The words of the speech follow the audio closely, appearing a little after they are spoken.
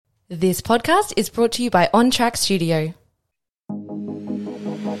This podcast is brought to you by On Track Studio.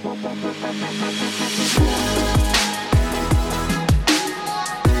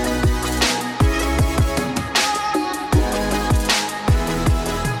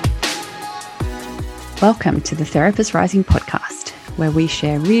 Welcome to the Therapist Rising podcast, where we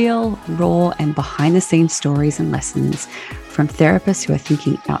share real, raw, and behind-the-scenes stories and lessons from therapists who are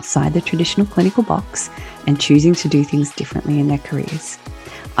thinking outside the traditional clinical box and choosing to do things differently in their careers.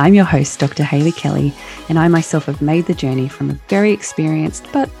 I'm your host, Dr. Hayley Kelly, and I myself have made the journey from a very experienced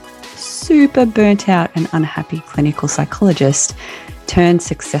but super burnt out and unhappy clinical psychologist turned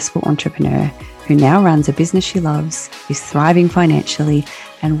successful entrepreneur who now runs a business she loves, is thriving financially,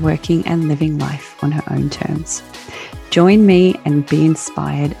 and working and living life on her own terms. Join me and be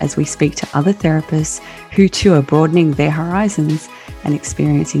inspired as we speak to other therapists who too are broadening their horizons and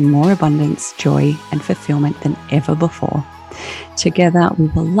experiencing more abundance, joy, and fulfillment than ever before. Together, we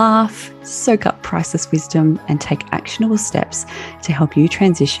will laugh, soak up priceless wisdom, and take actionable steps to help you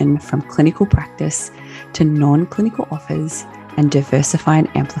transition from clinical practice to non-clinical offers and diversify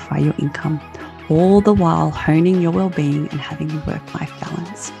and amplify your income, all the while honing your well-being and having a work-life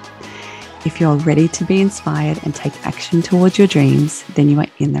balance. If you're ready to be inspired and take action towards your dreams, then you are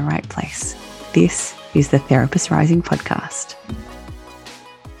in the right place. This is the Therapist Rising podcast.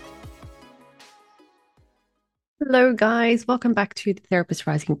 Hello, guys. Welcome back to the Therapist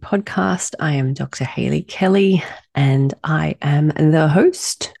Rising podcast. I am Dr. Hayley Kelly, and I am the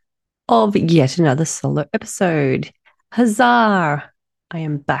host of yet another solo episode. Huzzah! I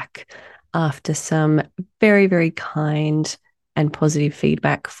am back after some very, very kind and positive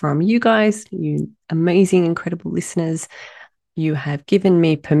feedback from you guys, you amazing, incredible listeners. You have given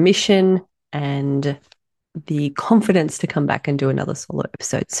me permission and the confidence to come back and do another solo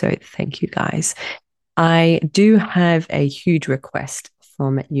episode. So thank you, guys. I do have a huge request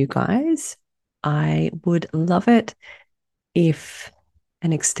from you guys. I would love it if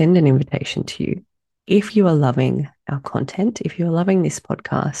and extend an invitation to you. If you are loving our content, if you are loving this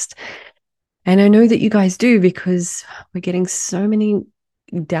podcast, and I know that you guys do because we're getting so many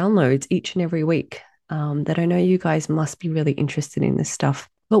downloads each and every week that I know you guys must be really interested in this stuff.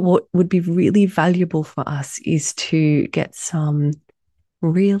 But what would be really valuable for us is to get some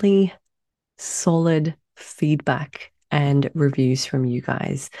really solid feedback and reviews from you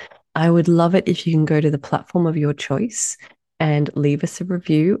guys. I would love it if you can go to the platform of your choice and leave us a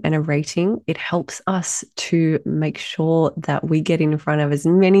review and a rating. It helps us to make sure that we get in front of as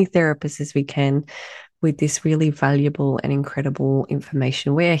many therapists as we can with this really valuable and incredible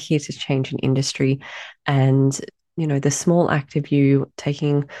information. We're here to change an industry, and the small act of you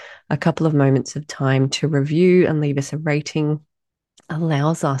taking a couple of moments of time to review and leave us a rating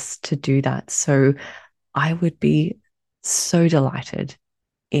allows us to do that. So I would be so delighted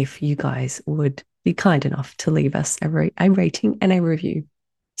if you guys would be kind enough to leave us a rating and a review.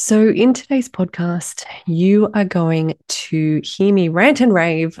 So in today's podcast, you are going to hear me rant and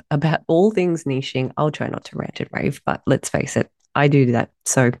rave about all things niching. I'll try not to rant and rave, but let's face it, I do that.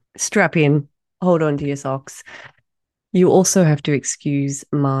 So strap in, hold on to your socks. You also have to excuse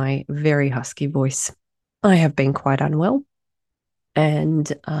my very husky voice. I have been quite unwell. And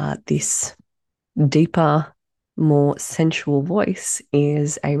this deeper, more sensual voice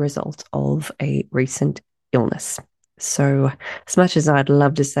is a result of a recent illness. So as much as I'd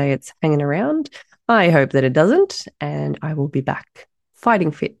love to say it's hanging around, I hope that it doesn't, and I will be back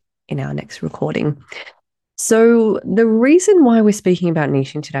fighting fit in our next recording. So the reason why we're speaking about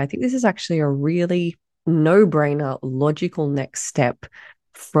niching today, I think this is actually a really no-brainer, logical next step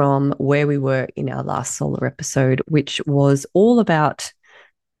from where we were in our last solo episode, which was all about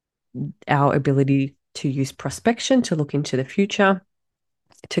our ability to use prospection to look into the future,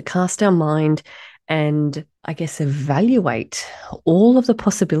 to cast our mind and, I guess, evaluate all of the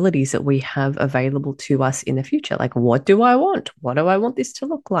possibilities that we have available to us in the future. Like, what do I want? What do I want this to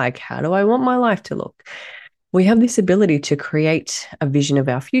look like? How do I want my life to look? We have this ability to create a vision of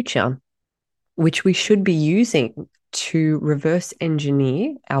our future, which we should be using to reverse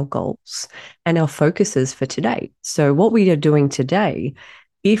engineer our goals and our focuses for today. So what we are doing today,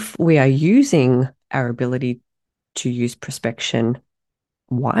 if we are using our ability to use prospection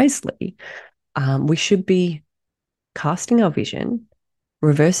wisely, we should be casting our vision,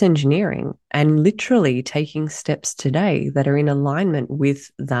 reverse engineering, and literally taking steps today that are in alignment with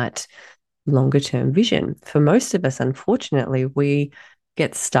that longer term vision. For most of us, unfortunately, we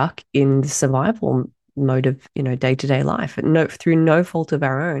get stuck in the survival mode of day-to-day life, through no fault of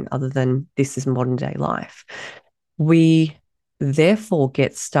our own other than this is modern day life. We therefore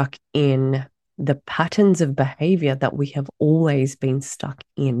get stuck in the patterns of behavior that we have always been stuck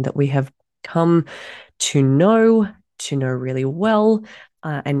in, that we have come to know really well.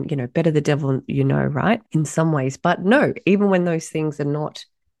 And, better the devil, right? In some ways. But no, even when those things are not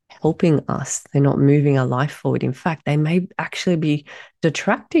helping us, they're not moving our life forward. In fact, they may actually be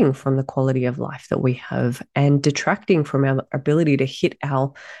detracting from the quality of life that we have and detracting from our ability to hit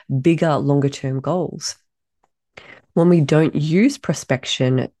our bigger, longer term goals. When we don't use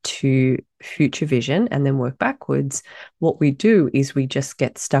prospection to future vision and then work backwards, what we do is we just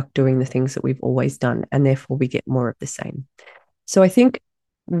get stuck doing the things that we've always done, and therefore we get more of the same. So I think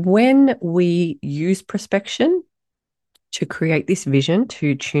when we use prospection to create this vision,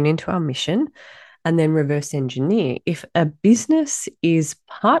 to tune into our mission, and then reverse engineer, if a business is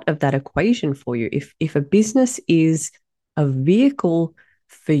part of that equation for you, if a business is a vehicle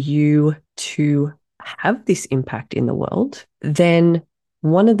for you to have this impact in the world, then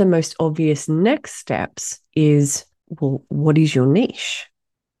one of the most obvious next steps is, well, what is your niche?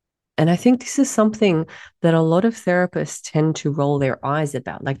 And I think this is something that a lot of therapists tend to roll their eyes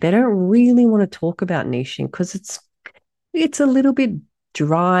about. Like, they don't really want to talk about niching because it's a little bit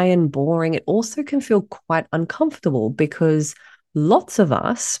dry and boring. It also can feel quite uncomfortable because lots of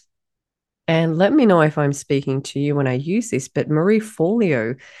us, and let me know if I'm speaking to you when I use this, but Marie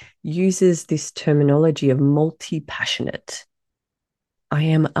Forleo uses this terminology of multi-passionate. I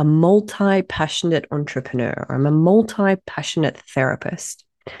am a multi-passionate entrepreneur. I'm a multi-passionate therapist.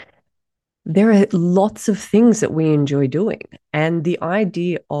 There are lots of things that we enjoy doing. And the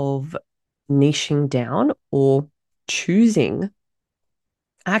idea of niching down or choosing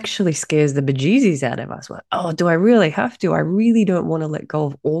actually scares the bejesus out of us. Like, oh, do I really have to? I really don't want to let go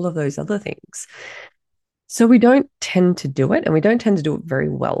of all of those other things. So we don't tend to do it, and we don't tend to do it very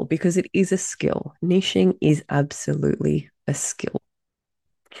well because it is a skill. Niching is absolutely a skill.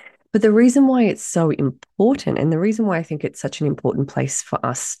 But the reason why it's so important, and the reason why I think it's such an important place for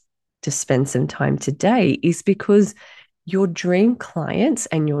us to spend some time today, is because your dream clients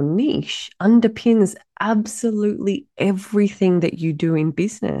and your niche underpins absolutely everything that you do in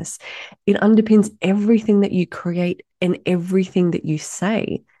business. It underpins everything that you create and everything that you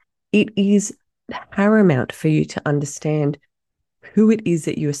say. It is paramount for you to understand who it is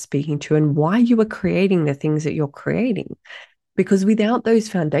that you are speaking to and why you are creating the things that you're creating. Because without those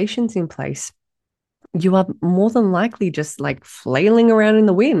foundations in place, you are more than likely just like flailing around in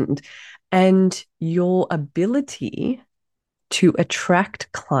the wind, and your ability to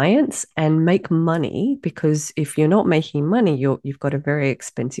attract clients and make money, because if you're not making money, you've got a very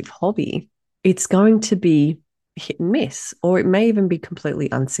expensive hobby, it's going to be hit and miss, or it may even be completely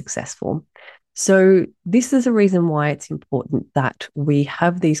unsuccessful. So this is a reason why it's important that we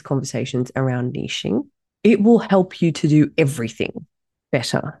have these conversations around niching. It will help you to do everything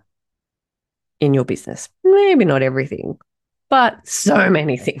better in your business. Maybe not everything, but so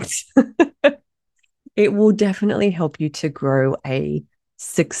many things. It will definitely help you to grow a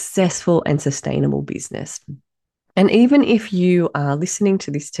successful and sustainable business. And even if you are listening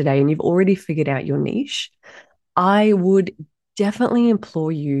to this today and you've already figured out your niche, I would definitely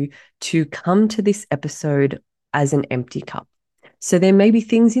implore you to come to this episode as an empty cup. So there may be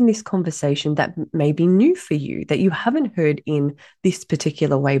things in this conversation that may be new for you, that you haven't heard in this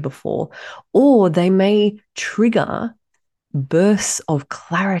particular way before, or they may trigger bursts of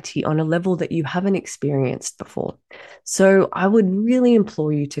clarity on a level that you haven't experienced before. So I would really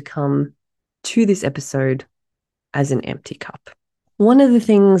implore you to come to this episode as an empty cup. One of the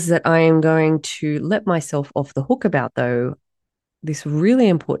things that I am going to let myself off the hook about, though, this really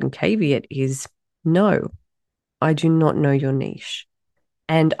important caveat is, no, I do not know your niche.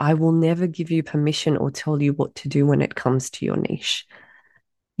 And I will never give you permission or tell you what to do when it comes to your niche.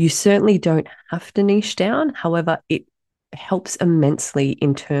 You certainly don't have to niche down. However, it helps immensely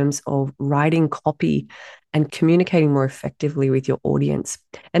in terms of writing copy and communicating more effectively with your audience.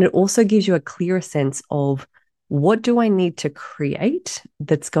 And it also gives you a clearer sense of, what do I need to create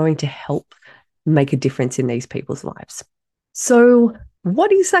that's going to help make a difference in these people's lives? So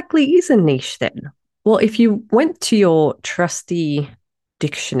what exactly is a niche then? Well, if you went to your trusty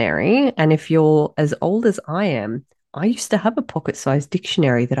dictionary, and if you're as old as I am, I used to have a pocket-sized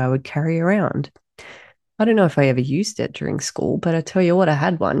dictionary that I would carry around. I don't know if I ever used it during school, but I tell you what, I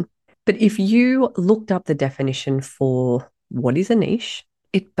had one. But if you looked up the definition for what is a niche,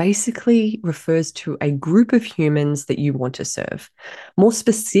 it basically refers to a group of humans that you want to serve. More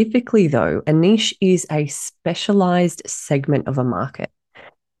specifically, though, a niche is a specialized segment of a market.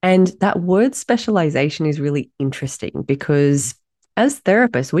 And that word specialization is really interesting because as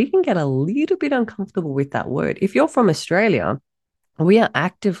therapists, we can get a little bit uncomfortable with that word. If you're from Australia, we are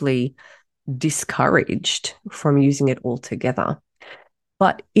actively discouraged from using it altogether.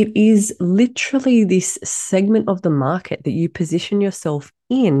 But it is literally this segment of the market that you position yourself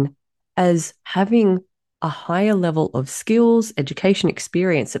in as having a higher level of skills, education,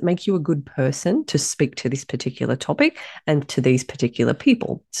 experience that make you a good person to speak to this particular topic and to these particular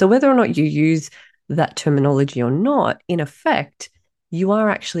people. So whether or not you use that terminology or not, in effect, you are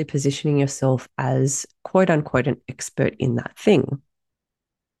actually positioning yourself as quote unquote an expert in that thing.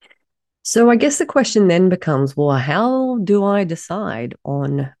 So I guess the question then becomes, well, how do I decide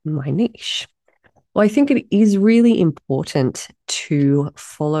on my niche? Well, I think it is really important to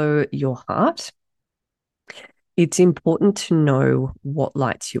follow your heart. It's important to know what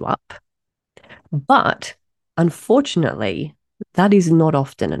lights you up. But unfortunately, that is not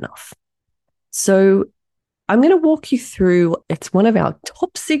often enough. So I'm going to walk you through, it's one of our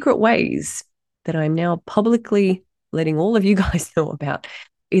top secret ways that I'm now publicly letting all of you guys know about.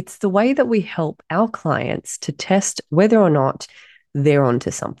 It's the way that we help our clients to test whether or not they're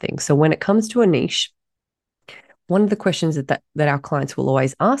onto something. So when it comes to a niche, one of the questions that our clients will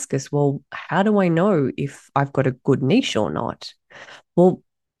always ask us, well, how do I know if I've got a good niche or not? Well,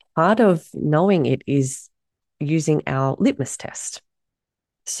 part of knowing it is using our litmus test.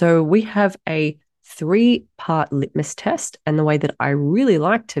 So we have a 3-part litmus test. And the way that I really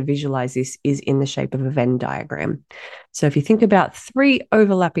like to visualize this is in the shape of a Venn diagram. So if you think about 3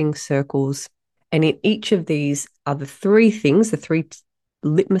 overlapping circles, and in each of these are the 3 things, the 3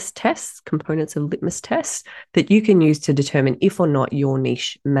 litmus tests, components of litmus tests that you can use to determine if or not your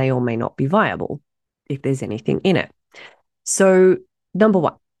niche may or may not be viable, if there's anything in it. So number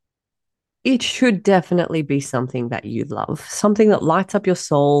 1, it should definitely be something that you love, something that lights up your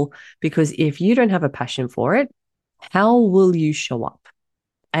soul, because if you don't have a passion for it, how will you show up?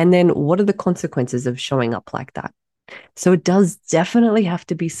 And then what are the consequences of showing up like that? So it does definitely have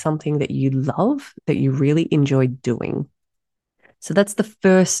to be something that you love, that you really enjoy doing. So that's the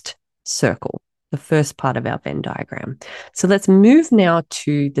first circle, the first part of our Venn diagram. So let's move now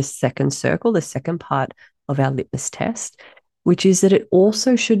to the second circle, the second part of our litmus test, which is that it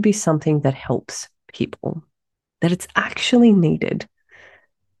also should be something that helps people, that it's actually needed.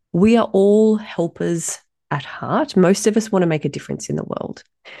 We are all helpers at heart. Most of us want to make a difference in the world.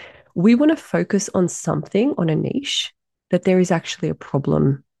 We want to focus on something, on a niche, that there is actually a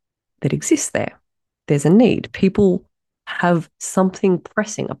problem that exists there. There's a need. People have something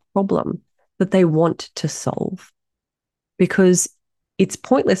pressing, a problem that they want to solve, because it's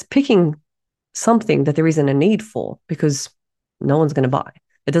pointless picking something that there isn't a need for, because no one's going to buy.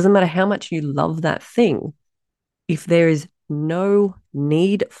 It doesn't matter how much you love that thing. If there is no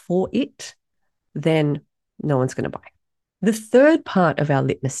need for it, then no one's going to buy. The third part of our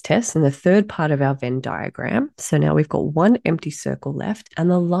litmus test and the third part of our Venn diagram, so now we've got one empty circle left.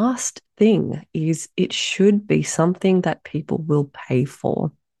 And the last thing is it should be something that people will pay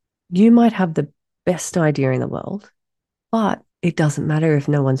for. You might have the best idea in the world, but it doesn't matter if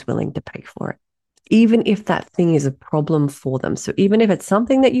no one's willing to pay for it, even if that thing is a problem for them. So even if it's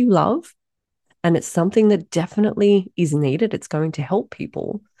something that you love and it's something that definitely is needed, it's going to help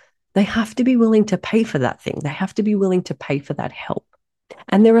people, they have to be willing to pay for that thing. They have to be willing to pay for that help.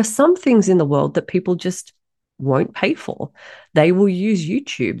 And there are some things in the world that people just won't pay for. They will use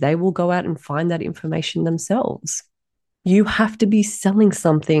YouTube. They will go out and find that information themselves. You have to be selling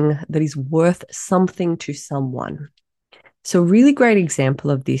something that is worth something to someone. So a really great example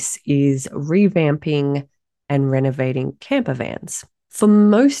of this is revamping and renovating camper vans. For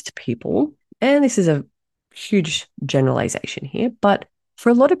most people, and this is a huge generalization here, but for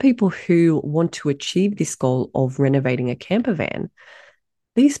a lot of people who want to achieve this goal of renovating a camper van,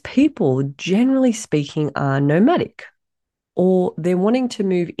 these people, generally speaking, are nomadic, or they're wanting to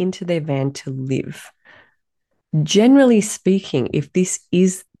move into their van to live. Generally speaking, if this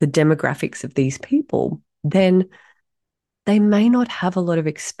is the demographics of these people, then they may not have a lot of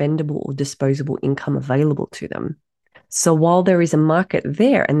expendable or disposable income available to them. So while there is a market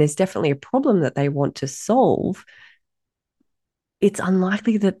there and there's definitely a problem that they want to solve, it's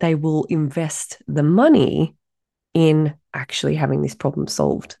unlikely that they will invest the money in actually having this problem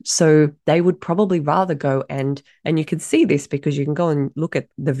solved. So they would probably rather go and you can see this because you can go and look at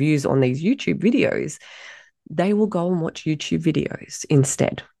the views on these YouTube videos. They will go and watch YouTube videos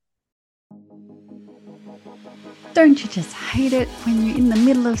instead. Don't you just hate it when you're in the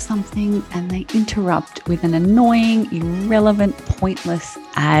middle of something and they interrupt with an annoying, irrelevant, pointless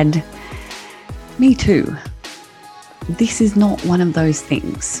ad? Me too. This is not one of those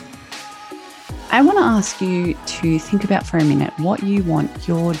things. I want to ask you to think about for a minute what you want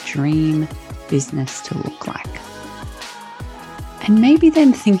your dream business to look like. And maybe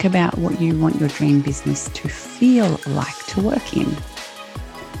then think about what you want your dream business to feel like to work in.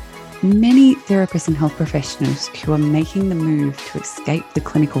 Many therapists and health professionals who are making the move to escape the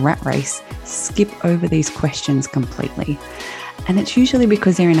clinical rat race skip over these questions completely. And it's usually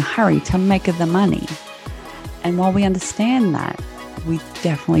because they're in a hurry to make the money. And while we understand that, we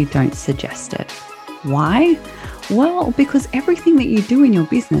definitely don't suggest it. Why? Well, because everything that you do in your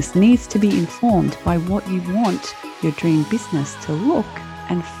business needs to be informed by what you want your dream business to look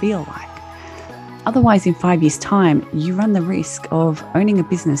and feel like. Otherwise, in 5 years' time, you run the risk of owning a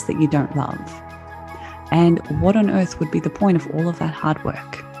business that you don't love. And what on earth would be the point of all of that hard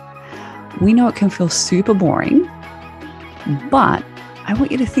work? We know it can feel super boring, but I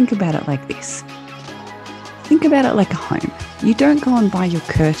want you to think about it like this. Think about it like a home. You don't go and buy your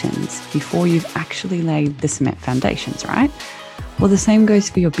curtains before you've actually laid the cement foundations, right? Well, the same goes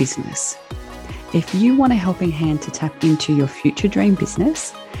for your business. If you want a helping hand to tap into your future dream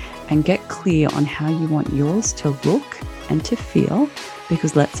business and get clear on how you want yours to look and to feel,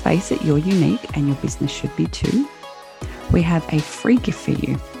 because let's face it, you're unique and your business should be too, we have a free gift for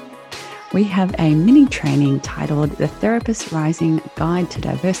you. We have a mini training titled The Therapist Rising Guide to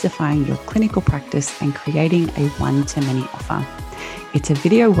Diversifying Your Clinical Practice and Creating a One-to-Many Offer. It's a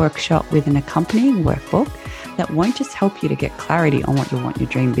video workshop with an accompanying workbook that won't just help you to get clarity on what you want your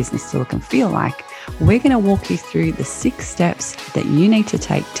dream business to look and feel like. We're going to walk you through the 6 steps that you need to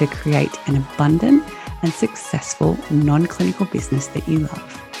take to create an abundant and successful non-clinical business that you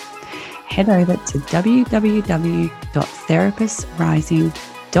love. Head over to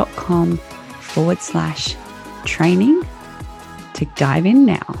www.therapistrising.com/training to dive in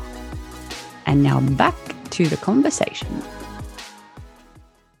now. And now back to the conversation.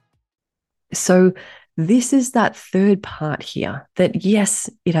 So this is that third part here, that yes,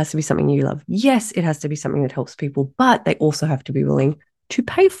 it has to be something you love. Yes, it has to be something that helps people, but they also have to be willing to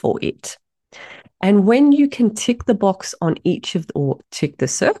pay for it. And when you can tick the box on each of, or tick the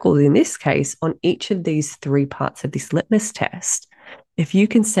circle in this case, on each of these 3 parts of this litmus test, if you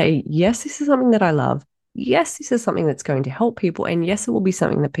can say, yes, this is something that I love, yes, this is something that's going to help people, and yes, it will be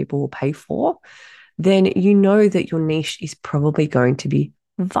something that people will pay for, then you know that your niche is probably going to be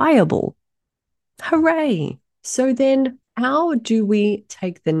viable. Hooray. So then how do we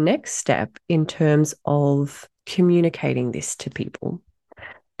take the next step in terms of communicating this to people?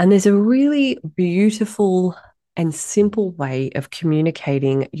 And there's a really beautiful and simple way of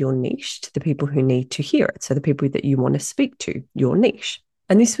communicating your niche to the people who need to hear it. So the people that you want to speak to, your niche.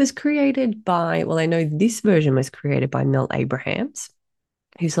 And this was created by, well, I know this version was created by Mel Abrahams,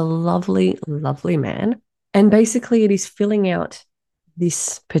 who's a lovely, lovely man. And basically it is filling out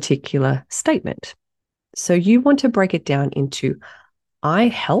this particular statement. So you want to break it down into I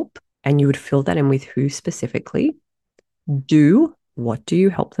help, and you would fill that in with who specifically. Do, what do you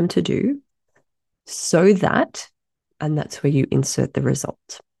help them to do? So that, and that's where you insert the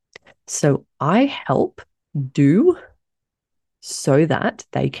result. So I help do so that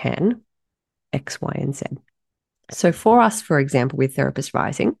they can X, Y, and Z. So for us, for example, with Therapist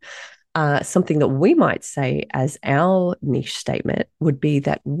Rising, something that we might say as our niche statement would be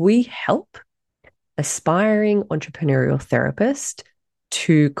that we help aspiring entrepreneurial therapists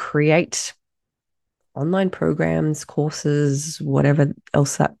to create online programs, courses, whatever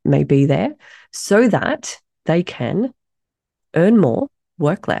else that may be there, so that they can earn more,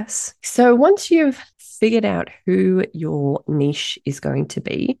 work less. So once you've figured out who your niche is going to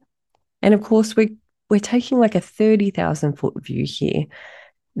be, and of course we're taking like a 30,000 foot view here,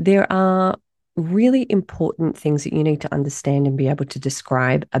 there are really important things that you need to understand and be able to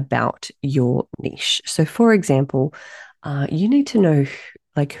describe about your niche. So for example, you need to know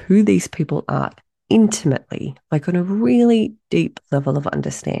like who these people are intimately, like on a really deep level of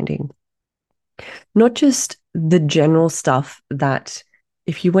understanding. Not just the general stuff that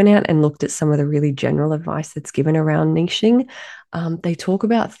if you went out and looked at some of the really general advice that's given around niching, they talk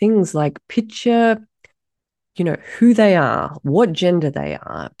about things like picture, who they are, what gender they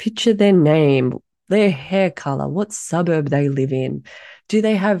are, picture their name, their hair color, what suburb they live in. Do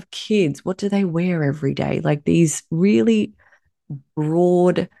they have kids? What do they wear every day? Like these really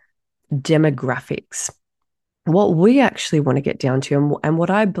broad demographics. What we actually want to get down to, and what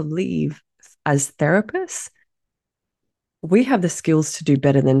I believe as therapists, we have the skills to do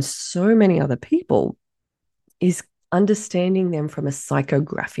better than so many other people, is understanding them from a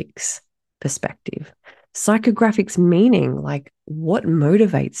psychographics perspective. Psychographics meaning like what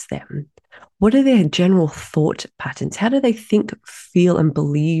motivates them? What are their general thought patterns? How do they think, feel, and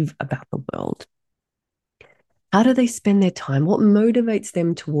believe about the world? How do they spend their time? What motivates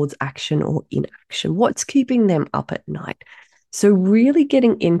them towards action or inaction? What's keeping them up at night? So really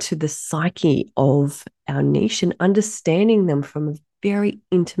getting into the psyche of our niche and understanding them from a very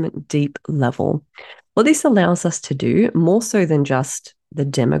intimate, deep level. What this allows us to do, more so than just the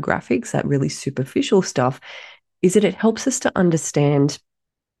demographics, that really superficial stuff, is that it helps us to understand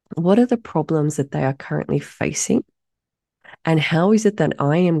what are the problems that they are currently facing, and how is it that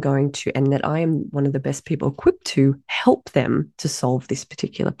I am going to, and that I am one of the best people equipped to help them to solve this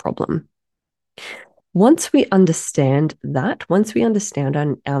particular problem. Once we understand that, once we understand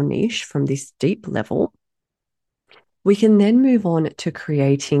our niche from this deep level, we can then move on to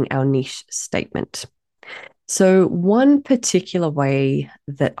creating our niche statement. So one particular way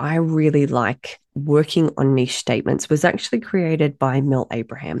that I really like working on niche statements was actually created by Mel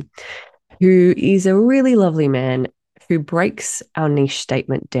Abraham, who is a really lovely man who breaks our niche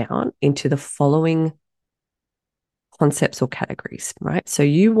statement down into the following concepts or categories, right? So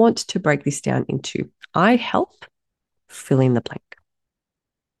you want to break this down into I help, fill in the blank.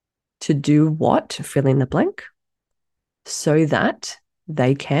 To do what, fill in the blank, so that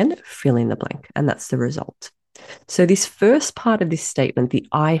they can fill in the blank. And that's the result. So this first part of this statement, the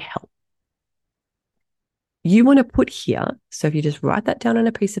I help, you want to put here, so if you just write that down on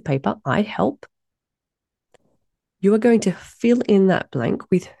a piece of paper, I help, you are going to fill in that blank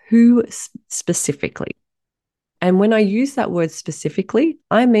with who specifically. And when I use that word specifically,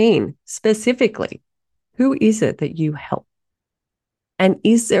 I mean specifically. Who is it that you help? And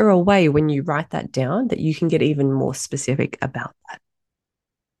is there a way when you write that down that you can get even more specific about that?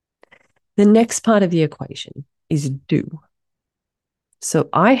 The next part of the equation is do. So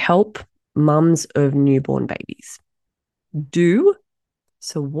I help mums of newborn babies. Do.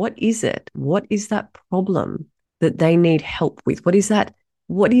 So what is it? What is that problem that they need help with? What is that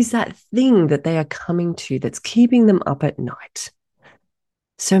thing that they are coming to that's keeping them up at night?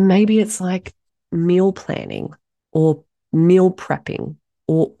 So maybe it's like meal planning or meal prepping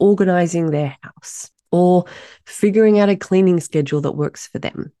or organizing their house or figuring out a cleaning schedule that works for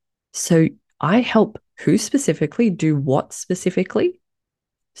them. So I help who specifically, do what specifically,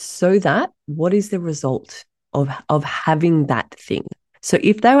 so that what is the result of having that thing? So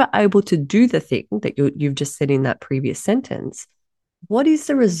if they were able to do the thing that you've just said in that previous sentence, what is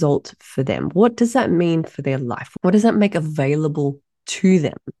the result for them? What does that mean for their life? What does that make available to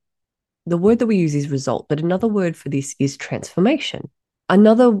them? The word that we use is result, but another word for this is transformation.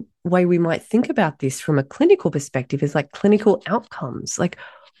 Another way we might think about this from a clinical perspective is like clinical outcomes. Like,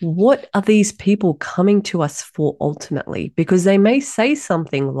 what are these people coming to us for ultimately? Because they may say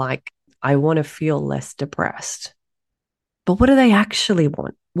something like, I want to feel less depressed. But what do they actually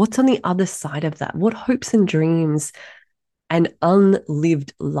want? What's on the other side of that? What hopes and dreams and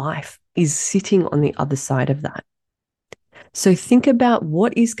unlived life is sitting on the other side of that? So think about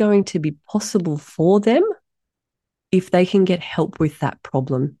what is going to be possible for them if they can get help with that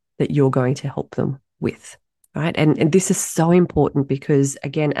problem that you're going to help them with, right? And this is so important because,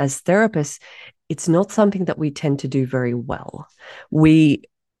 again, as therapists, it's not something that we tend to do very well. We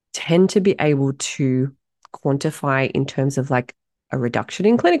tend to be able to quantify in terms of like a reduction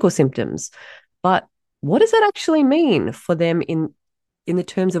in clinical symptoms. But what does that actually mean for them in the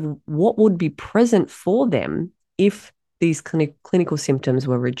terms of what would be present for them if these clinical symptoms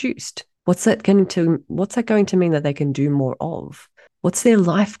were reduced? What's that going to mean that they can do more of? What's their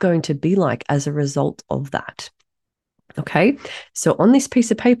life going to be like as a result of that? Okay, so on this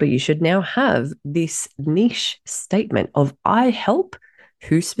piece of paper, you should now have this niche statement of I help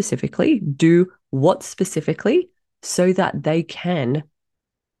who specifically, do what specifically, so that they can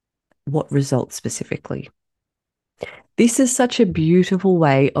what result specifically. This is such a beautiful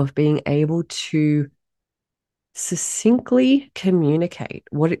way of being able to succinctly communicate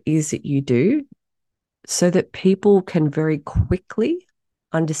what it is that you do so that people can very quickly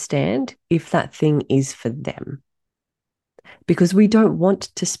understand if that thing is for them. Because we don't want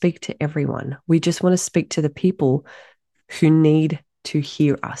to speak to everyone. We just want to speak to the people who need to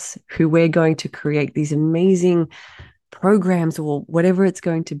hear us, who we're going to create these amazing programs or whatever it's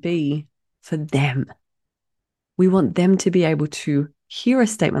going to be for them. We want them to be able to hear a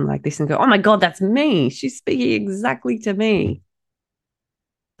statement like this and go, oh my God, that's me. She's speaking exactly to me.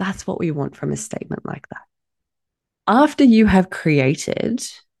 That's what we want from a statement like that. After you have created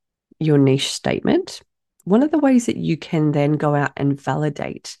your niche statement, one of the ways that you can then go out and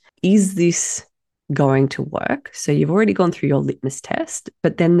validate, is this going to work? So you've already gone through your litmus test,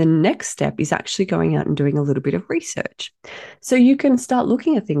 but then the next step is actually going out and doing a little bit of research. So you can start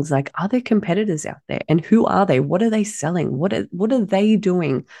looking at things like, are there competitors out there and who are they? What are they selling? What are they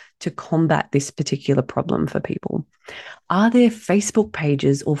doing to combat this particular problem for people? Are there Facebook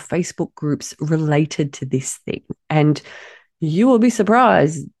pages or Facebook groups related to this thing? And you will be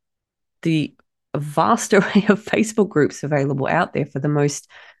surprised the vast array of Facebook groups available out there for the most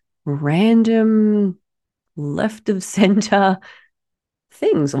random left of center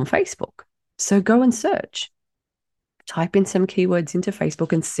things on Facebook. So go and search. Type in some keywords into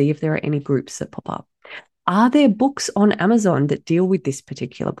Facebook and see if there are any groups that pop up. Are there books on Amazon that deal with this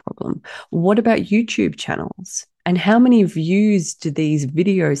particular problem? What about YouTube channels? And how many views do these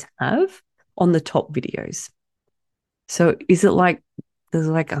videos have on the top videos? So is it like there's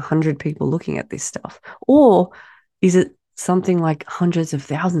like 100 people looking at this stuff? Or is it something like hundreds of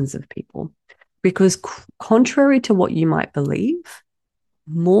thousands of people? Because contrary to what you might believe,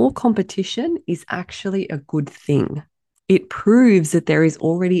 more competition is actually a good thing. It proves that there is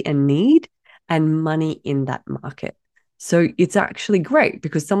already a need and money in that market. So it's actually great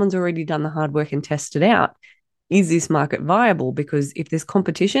because someone's already done the hard work and tested out. Is this market viable? Because if there's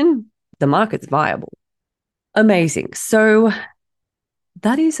competition, the market's viable. Amazing. So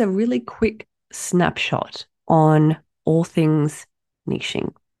that is a really quick snapshot on all things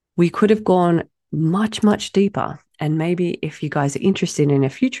niching. We could have gone much, much deeper. And maybe if you guys are interested in a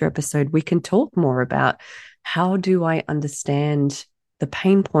future episode, we can talk more about how do I understand the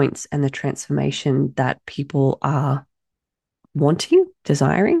pain points and the transformation that people are wanting,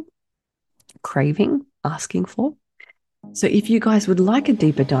 desiring, craving, asking for. So if you guys would like a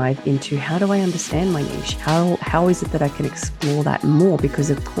deeper dive into how do I understand my niche, how is it that I can explore that more? Because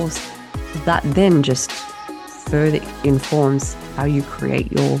of course, that then just further informs how you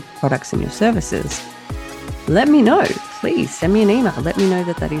create your products and your services. Let me know. Please send me an email. Let me know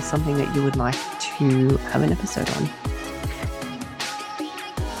that that is something that you would like to have an episode on.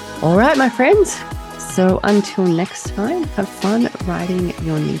 All right, my friends. So until next time, have fun writing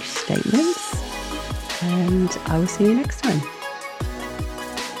your niche statements, and I will see you next time.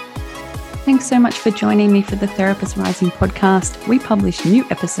 Thanks so much for joining me for the Therapist Rising podcast. We publish new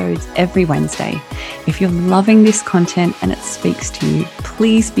episodes every Wednesday. If you're loving this content and it speaks to you,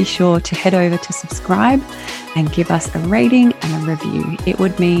 please be sure to head over to subscribe and give us a rating and a review. It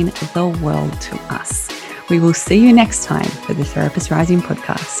would mean the world to us. We will see you next time for the Therapist Rising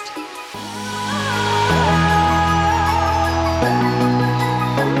podcast.